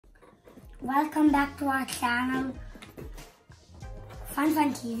Welcome back to our channel, Fun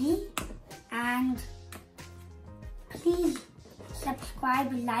TV, and please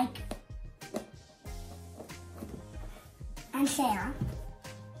subscribe, like, and share.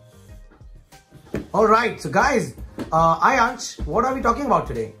 All right, so guys, Ayansh, what are we talking about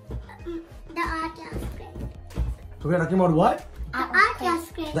today? The Atlas Crate. So we are talking about what?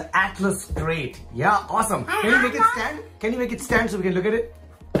 Atlas Crate. The Atlas Crate. Yeah, awesome. Can you make it stand? Can you make it stand so we can look at it?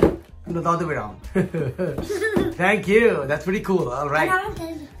 No, the other way around. Thank you. That's pretty cool. All right.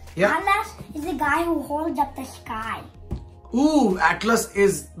 Yeah. Atlas is the guy who holds up the sky. Ooh, Atlas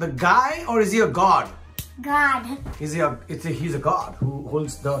is the guy, or is he a god? God. He's a god who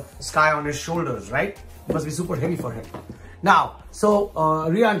holds the sky on his shoulders, right? It must be super heavy for him. Now, so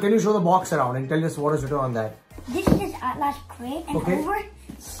Rian, can you show the box around and tell us what is written on that? This is Atlas Crate, and over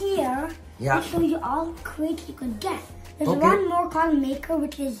here, I'll show you all crates you could get. There's one more called Maker,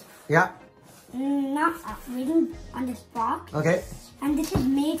 which is not written on this box. Okay. And this is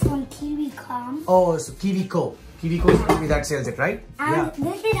made from KiwiCo. Oh, so KiwiCo. KiwiCo is the company that sells it, right? And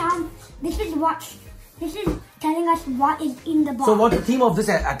this is telling us what is in the box. So what's the theme of this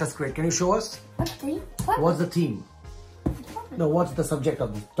Atlas Crate? Can you show us? What's the theme? What's the theme? No, what's the subject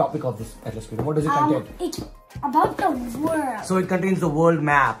of the topic of this Atlas Crate? What does it contain? It's about the world. So it contains the world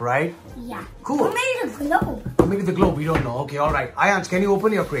map, right? Yeah. Cool. Or maybe the globe. Or maybe the globe, we don't know. Okay, all right. Ayansh, can you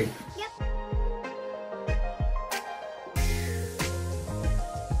open your crate? Yep.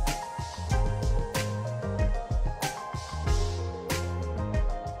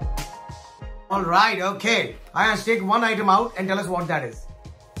 All right, okay. Ayansh, take one item out and tell us what that is.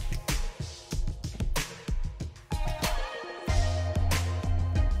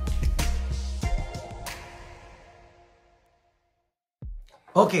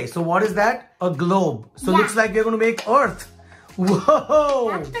 Okay, so what is that? A globe. So looks like we're going to make Earth. Whoa!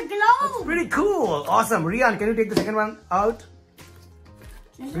 That's the globe. That's pretty cool. Awesome. Rian, can you take the second one out?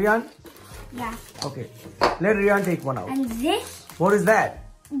 Rian? Yeah. Okay. Let Rian take one out. And this? What is that?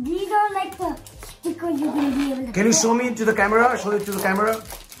 These are like the stickers you're going to be able to Can you show me to the camera? Show it to the camera.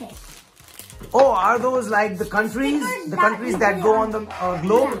 Yes. Oh, are those like the countries? The countries that go on the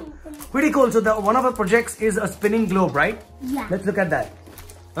globe? Yeah. Pretty cool. So one of the projects is a spinning globe, right? Yeah. Let's look at that.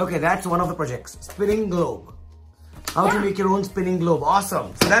 Okay, that's one of the projects. Spinning globe. How to make your own spinning globe.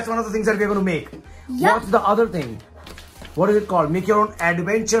 Awesome. So that's one of the things that we're going to make. Yeah. What's the other thing? What is it called? Make your own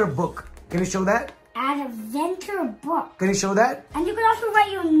adventure book. Can you show that? Adventure book. Can you show that? And you can also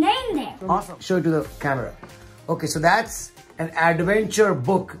write your name there. Awesome. Show it to the camera. Okay, so that's an adventure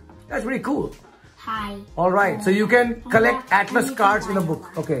book. That's pretty cool. Hi. All right. So you can collect Atlas cards in a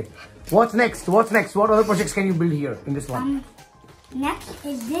book. Okay. What's next? What's next? What other projects can you build here in this one? Next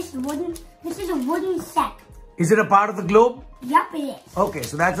is this is a wooden set. Is it a part of the globe? Yep, it is. Okay,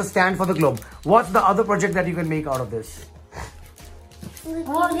 so that's a stand for the globe. What's the other project that you can make out of this?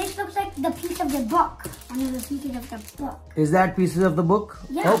 Oh, this looks like the piece of the book. One of the pieces of the book. Is that pieces of the book?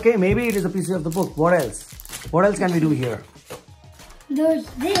 Yeah. Okay, maybe it is a piece of the book. What else? What else can we do here? There's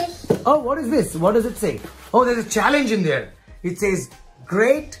this. Oh, what is this? What does it say? Oh, there's a challenge in there. It says,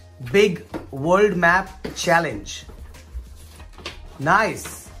 Great Big World Map Challenge.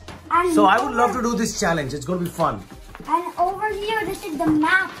 Nice. And so I would love to do this challenge. It's going to be fun. And over here, this is the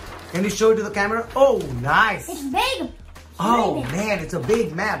map. Can you show it to the camera? Oh, nice. It's big. Oh, man, it's a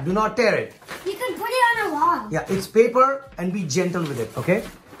big map. Do not tear it. You can put it on a wall. Yeah, it's paper and be gentle with it, okay?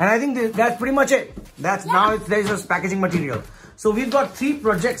 And I think that's pretty much it. Now there's just packaging material. So we've got 3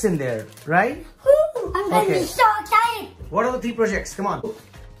 projects in there, right? Woo, I'm going to be so excited. What are the 3 projects? Come on.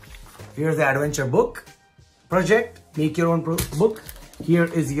 Here's the adventure book project. Make your own book. Here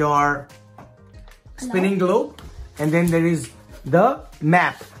is your spinning globe. And then there is the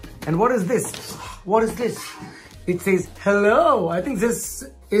map. And what is this? What is this? It says, hello. I think this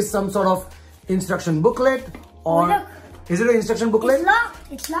is some sort of instruction booklet. Or look. Is it an instruction booklet? It's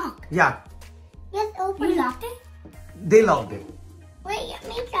locked. It's locked. Yeah. Let's open it. You locked it? They locked it. Wait,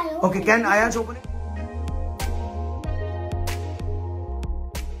 maybe I open it. Okay, can Ayansh open it?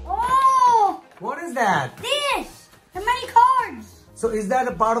 Oh! What is that? This! The many cards! So is that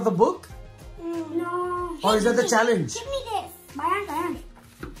a part of the book? No. Or is that the challenge? Give me this. My hand.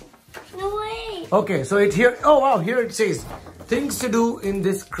 No way. Okay, so it here. Oh wow, here it says things to do in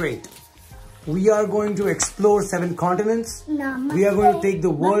this crate. We are going to explore 7 continents. We are going to take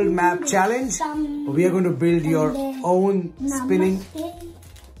the world map challenge. We are going to build your own spinning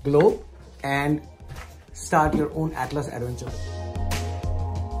globe and start your own Atlas adventure.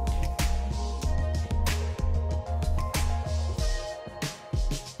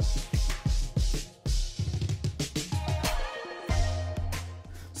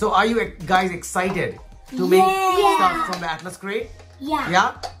 So are you guys excited to make stuff from the Atlas crate? Yeah.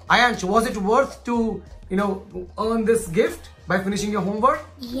 Yeah? Ayansh, was it worth to, earn this gift by finishing your homework?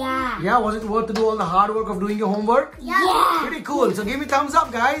 Yeah. Yeah, was it worth to do all the hard work of doing your homework? Yeah. Pretty cool. So give me thumbs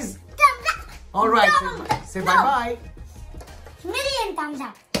up, guys. Thumbs up. Alright, say bye-bye. Million thumbs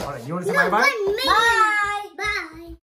up. Alright, you want to say bye-bye? Bye. Bye.